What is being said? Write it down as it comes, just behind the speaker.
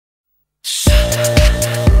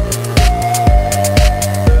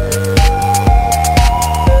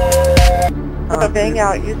Bang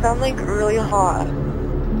out, you sound like really hot.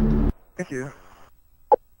 Thank you.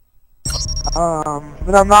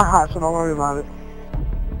 But I'm not hot, so don't worry about it.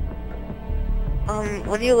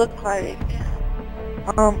 What do you look like?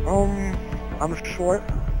 I'm short.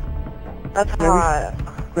 That's hot.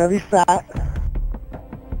 Very fat.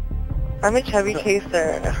 I'm a chubby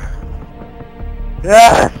chaser.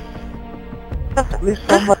 Yes! At least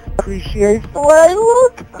someone appreciates the way I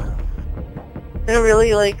look. They're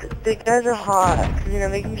really like, the guys are hot, 'cause, you know,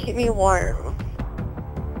 they can keep me warm.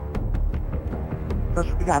 Plus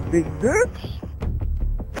we got big dicks.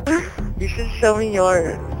 You should show me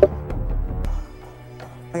yours.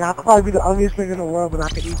 Like, I'll probably be the ugliest thing in the world, but I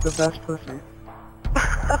can eat the best pussy.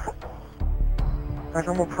 Like,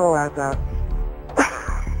 I'm a pro at that.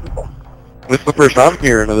 This is the first I'm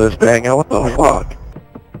hearing of this bang out. What the fuck?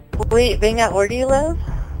 Wait, Bang out, where do you live?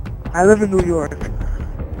 I live in New York.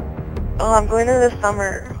 Oh, I'm going there this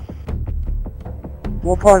summer.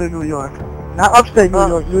 What part of New York? Not upstate New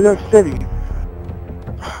York, New York City.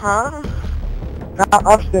 Huh? Not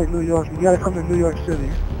upstate New York, you gotta come to New York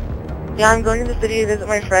City. Yeah, I'm going to the city to visit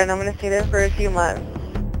my friend. I'm gonna stay there for a few months.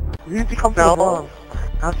 You need to be comfortable. No.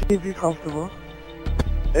 I'll see if you're comfortable.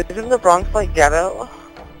 Isn't the Bronx like ghetto?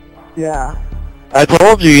 Yeah. I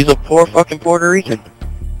told you he's a poor fucking Puerto Rican.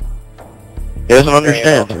 He doesn't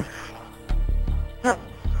understand.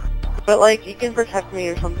 But like, you can protect me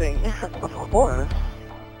or something. Of course.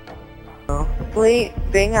 No. Wait,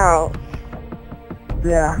 Bang out.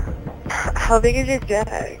 Yeah. How big is your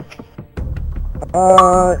dick?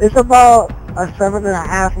 It's about a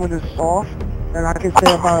 7.5 when it's soft, and I can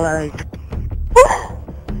say about like,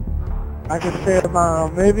 I can say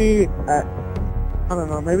about maybe I don't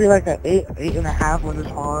know, maybe like an 8.5 when it's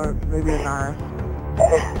hard, maybe a 9.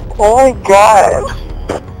 Oh my god.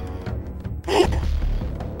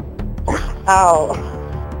 Ow.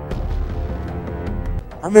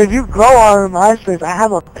 I mean, if you go on MySpace, I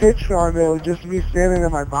have a picture on there with just me standing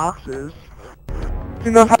in my boxes.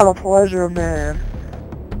 You know how to pleasure a man.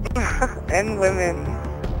 And women.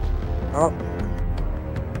 Oh.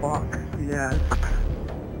 Fuck. Yes.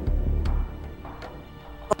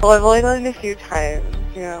 Well, I've only done it a few times,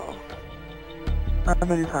 you know. How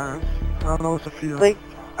many times? I don't know what's a few. Like,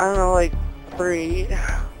 I don't know, like 3.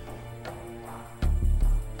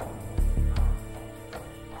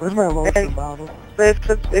 Where's my lotion bottle? But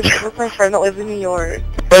it's with my friend that lives in New York.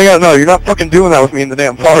 Bang out, no, you're not fucking doing that with me in the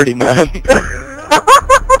damn party, man.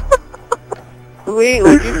 Wait,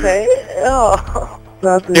 what'd you say? Oh.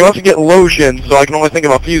 He wants to get lotion, so I can only think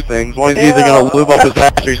of a few things. One, he's either gonna lube up his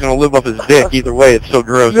ass or he's gonna lube up his dick. Either way, it's still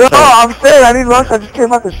gross. No, I'm saying I need lotion. I just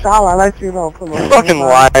came out the shower. I like to, you know, put lotion. Fucking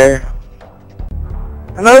liar.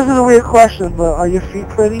 I know this is a weird question, but are your feet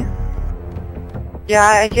pretty? Yeah,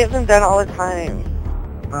 I get them done all the time.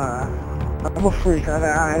 I'm a freak. I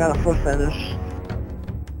got a foot fetish.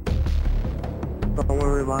 Don't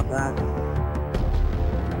worry about that.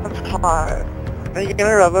 That's hot. Are you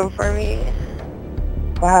gonna rub them for me?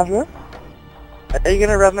 What have you? Are you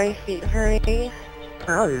gonna rub my feet for me?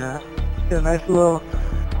 Oh yeah. Get a nice little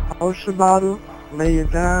lotion bottle, lay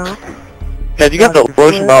it down. Kid, you got the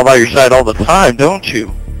lotion bottle by your side all the time, don't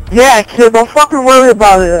you? Yeah, kid, don't fucking worry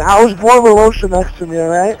about it. I was born with lotion next to me,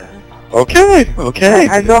 alright? Okay, okay.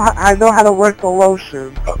 I know how to work the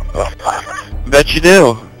lotion. Bet you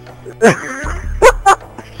do.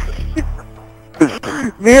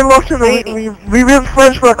 Me and Lotion, we've been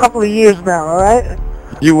friends for a couple of years now, alright?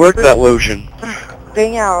 You work that lotion.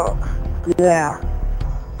 Bang out. Yeah.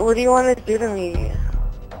 What do you want to do to me?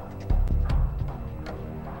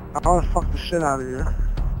 I wanna fuck the shit out of you.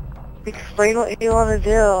 Explain what you want to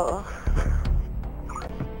do.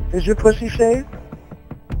 Is your pussy shaved?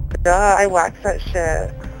 Yeah, I wax that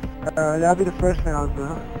shit. That'll be the first thing I'll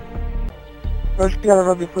do. First, you gotta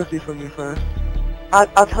rub your pussy for me first.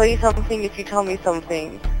 I'll tell you something if you tell me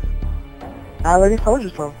something. I already told you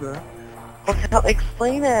something. Well,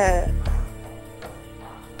 explain it.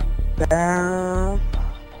 Down.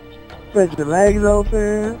 Spread your legs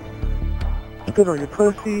open. Spit on your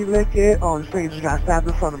pussy, lick it. Oh, this thing just got stabbed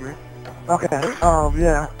in front of me. Okay,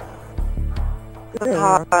 yeah. That's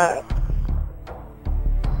hot.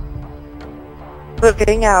 But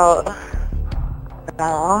Bang out.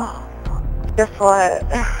 Guess what?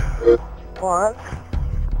 What?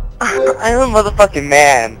 I'm a motherfucking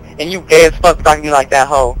man, and you gay as fuck talking to me like that,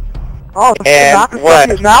 hoe. Oh, and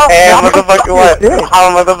what? Now, and motherfucking what?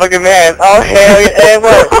 I'm a motherfucking man. Oh, hell yeah, and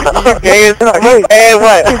what? You gay as fuck. And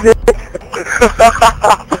what?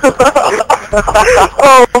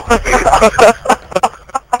 Oh.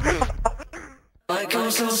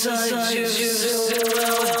 inside you.